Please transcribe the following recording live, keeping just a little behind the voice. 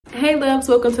Hey loves,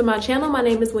 welcome to my channel. My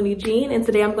name is Wynne and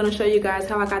today I'm going to show you guys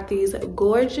how I got these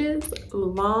gorgeous,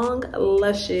 long,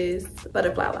 luscious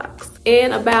butterfly locks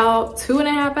in about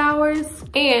 2.5 hours.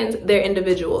 And they're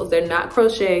individuals, they're not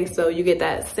crochet, so you get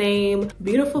that same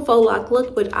beautiful faux lock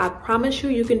look, but I promise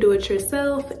you can do it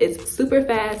yourself. It's super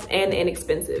fast and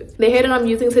inexpensive. The hair that I'm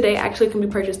using today actually can be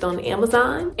purchased on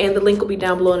Amazon, and the link will be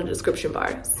down below in the description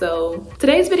bar. So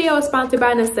today's video is sponsored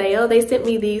by Niseyo. They sent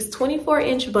me these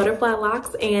 24-inch butterfly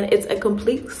locks, and it's a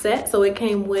complete set. So it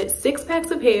came with 6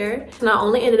 packs of hair, and I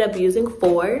only ended up using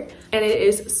 4, and it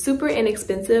is super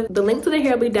inexpensive. The link to the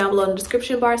hair will be down below in the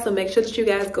description bar, so make sure that you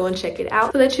guys go and check it out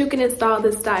so that you can install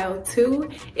this style too.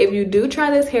 If you do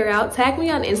try this hair out, tag me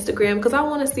on Instagram because I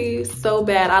want to see so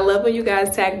bad. I love when you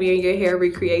guys tag me in your hair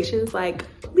recreations, like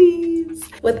please.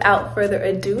 Without further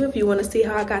ado, if you want to see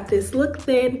how I got this look,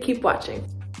 then keep watching.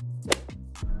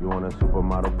 You want a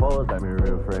supermodel pose? I'm your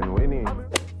real friend Wynne.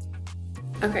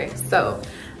 Okay, so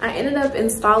I ended up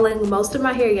installing most of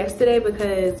my hair yesterday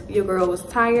because your girl was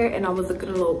tired and I was looking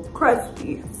a little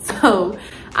crusty. So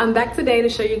I'm back today to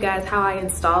show you guys how I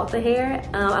installed the hair.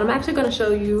 I'm actually going to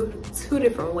show you 2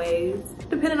 different ways,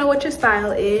 depending on what your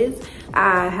style is.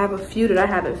 I have a few that I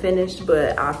haven't finished,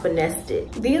 but I finessed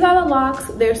it. These are the locks.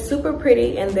 They're super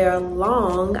pretty and they're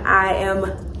long. I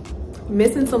am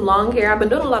missing some long hair. I've been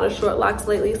doing a lot of short locks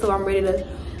lately, so I'm ready to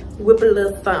whip a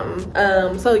little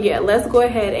something. So yeah, let's go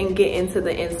ahead and get into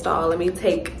the install. Let me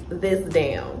take this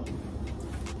down.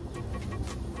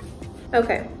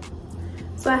 Okay,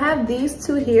 so I have these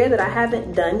 2 here that I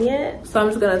haven't done yet, so I'm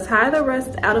just gonna tie the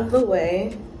rest out of the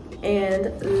way and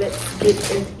let's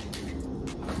get in.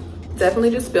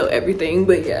 Definitely just spilled everything,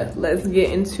 but yeah, let's get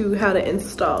into how to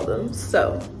install them.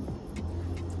 So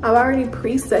I've already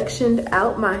pre-sectioned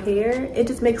out my hair. It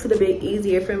just makes it a bit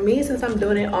easier for me since I'm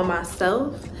doing it on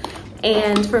myself.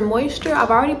 And for moisture, I've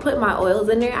already put my oils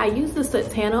in there. I use the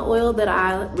Satana oil that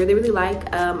I really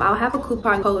like. I'll have a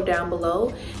coupon code down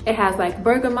below. It has like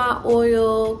bergamot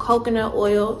oil, coconut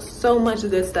oil, so much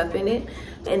good stuff in it.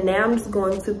 And now I'm just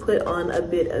going to put on a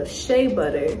bit of shea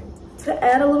butter to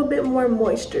add a little bit more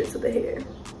moisture to the hair.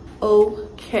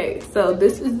 Okay, so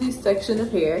this is the section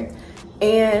of hair.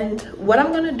 And what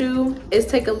I'm gonna do is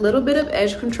take a little bit of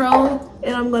edge control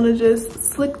and I'm gonna just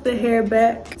slick the hair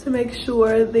back to make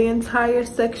sure the entire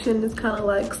section is kind of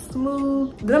like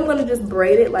smooth. Then I'm gonna just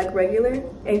braid it like regular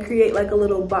and create like a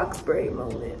little box braid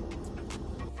moment.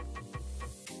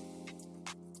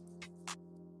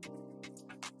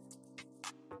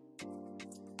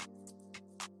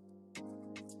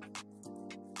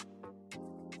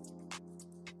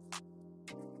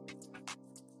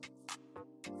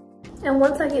 And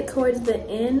once I get towards the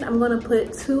end, I'm gonna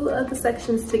put 2 of the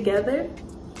sections together,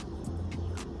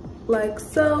 like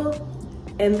so,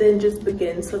 and then just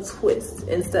begin to twist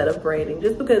instead of braiding,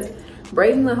 just because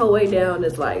braiding the whole way down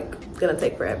is like gonna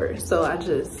take forever. So I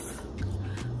just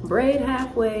braid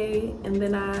halfway and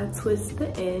then I twist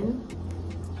the end.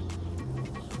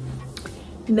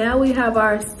 Now we have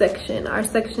our section. Our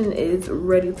section is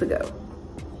ready to go.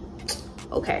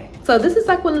 Okay, so this is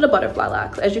like one of the butterfly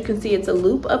locks. As you can see, it's a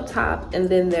loop up top and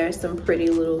then there's some pretty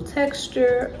little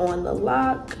texture on the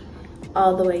lock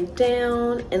all the way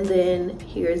down, and then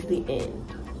here's the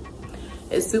end.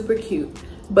 It's super cute,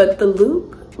 but the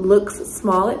loop looks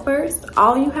small at first.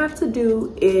 All you have to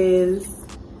do is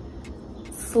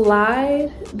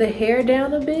slide the hair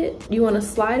down a bit. You want to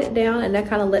slide it down and that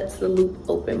kind of lets the loop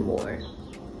open more.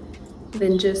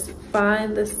 Then just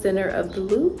find the center of the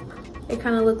loop. It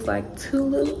kind of looks like 2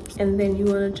 loops, and then you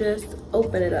want to just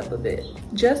open it up a bit,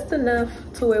 just enough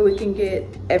to where we can get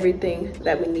everything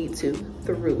that we need to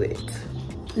through it.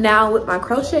 Now with my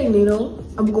crochet needle,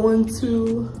 I'm going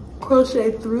to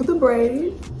crochet through the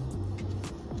braid,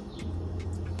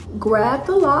 grab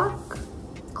the lock,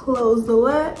 close the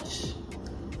latch,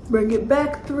 bring it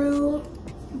back through,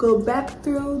 go back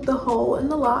through the hole in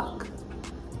the lock,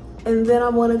 and then I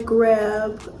want to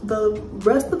grab the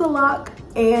rest of the lock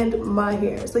and my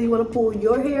hair. So you want to pull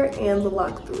your hair and the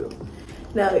lock through.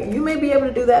 Now you may be able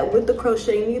to do that with the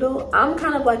crochet needle. I'm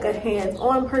kind of like a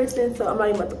hands-on person, so I'm not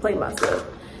even about to play myself.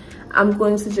 I'm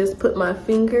going to just put my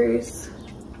fingers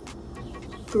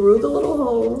through the little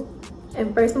hole,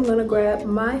 and first I'm going to grab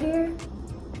my hair,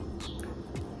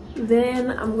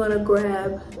 then I'm going to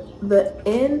grab the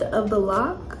end of the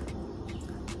lock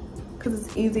because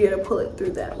it's easier to pull it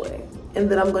through that way, and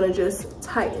then I'm going to just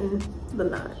tighten the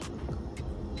knot.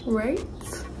 Right,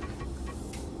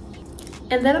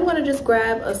 and then I'm going to just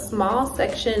grab a small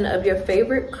section of your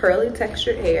favorite curly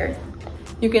textured hair.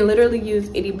 You can literally use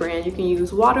any brand. You can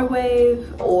use Water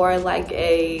Wave or like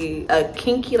a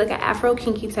kinky, like an Afro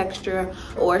kinky texture,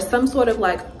 or some sort of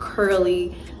like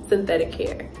curly synthetic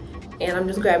hair. And I'm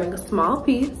just grabbing a small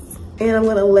piece and I'm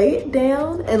gonna lay it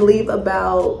down and leave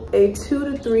about a 2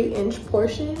 to 3 inch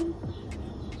portion.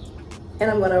 And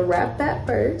I'm gonna wrap that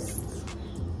first.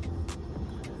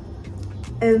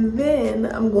 And then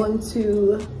I'm going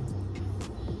to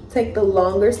take the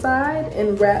longer side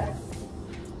and wrap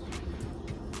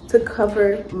to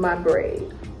cover my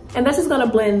braid. And that's just gonna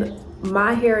blend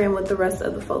my hair in with the rest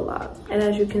of the faux lock. And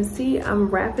as you can see, I'm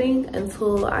wrapping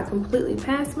until I completely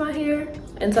pass my hair,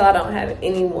 until I don't have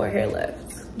any more hair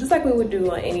left. Just like we would do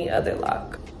on any other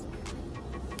lock.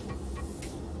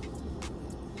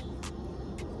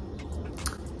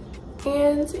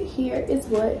 And here is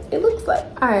what it looks like.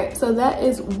 All right, so that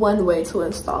is one way to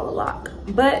install a lock,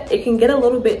 but it can get a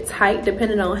little bit tight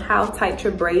depending on how tight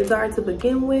your braids are to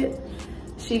begin with.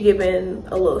 She giving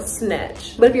a little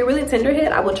snatch. But if you're really tender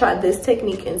head, I will try this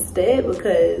technique instead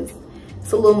because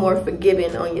it's a little more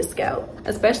forgiving on your scalp,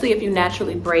 especially if you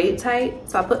naturally braid tight.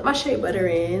 So I put my shea butter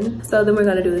in. So then we're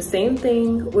gonna do the same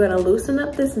thing. We're gonna loosen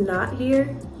up this knot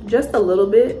here just a little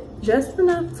bit, just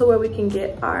enough to where we can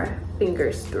get our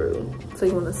fingers through. So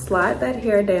you wanna slide that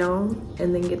hair down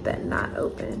and then get that knot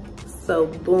open. So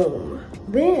boom.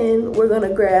 Then we're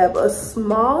gonna grab a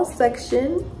small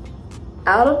section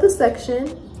out of the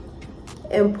section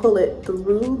and pull it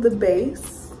through the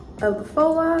base of the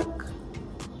faux lock,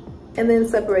 and then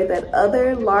separate that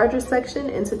other larger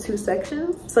section into 2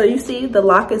 sections. So you see the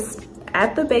lock is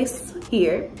at the base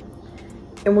here,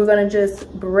 and we're gonna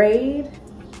just braid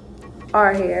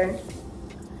our hair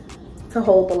to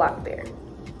hold the lock there.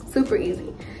 Super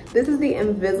easy. This is the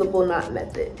invisible knot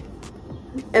method.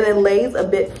 And it lays a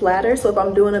bit flatter, so if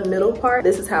I'm doing a middle part,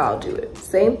 this is how I'll do it.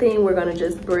 Same thing, we're gonna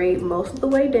just braid most of the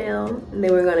way down, and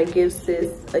then we're gonna give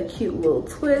sis a cute little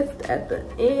twist at the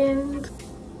end.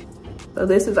 So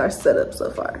this is our setup so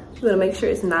far. We're gonna make sure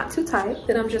it's not too tight.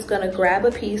 Then I'm just gonna grab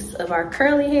a piece of our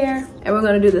curly hair, and we're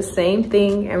gonna do the same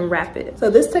thing and wrap it. So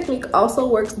this technique also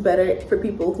works better for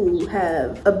people who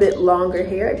have a bit longer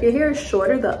hair. If your hair is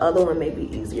shorter, the other one may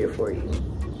be easier for you.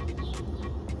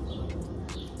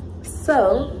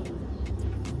 So,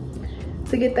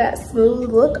 to get that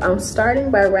smooth look, I'm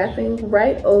starting by wrapping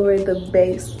right over the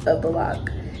base of the lock.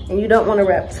 And you don't want to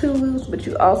wrap too loose, but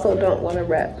you also don't want to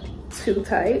wrap too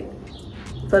tight,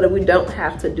 so that we don't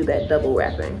have to do that double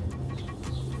wrapping.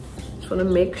 Just want to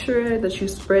make sure that you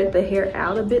spread the hair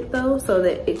out a bit though, so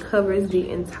that it covers the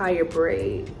entire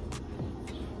braid.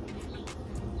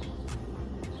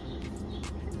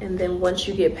 And then once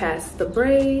you get past the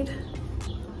braid,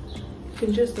 you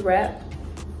can just wrap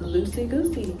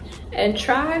loosey-goosey. And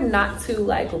try not to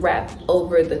like wrap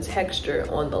over the texture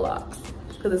on the locks,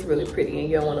 because it's really pretty and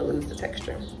you don't want to lose the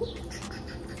texture.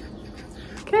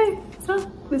 Okay, so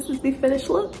this is the finished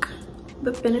look,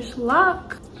 the finished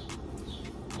lock.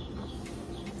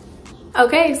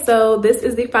 Okay, so this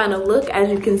is the final look. As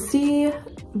you can see,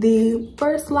 the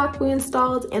first lock we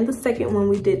installed and the second one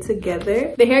we did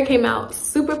together. The hair came out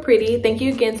super pretty. Thank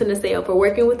you again to Niseyo for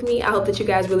working with me. I hope that you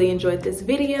guys really enjoyed this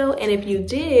video. And if you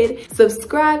did,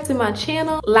 subscribe to my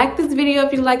channel. Like this video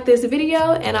if you like this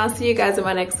video, and I'll see you guys in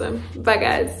my next one. Bye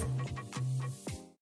guys.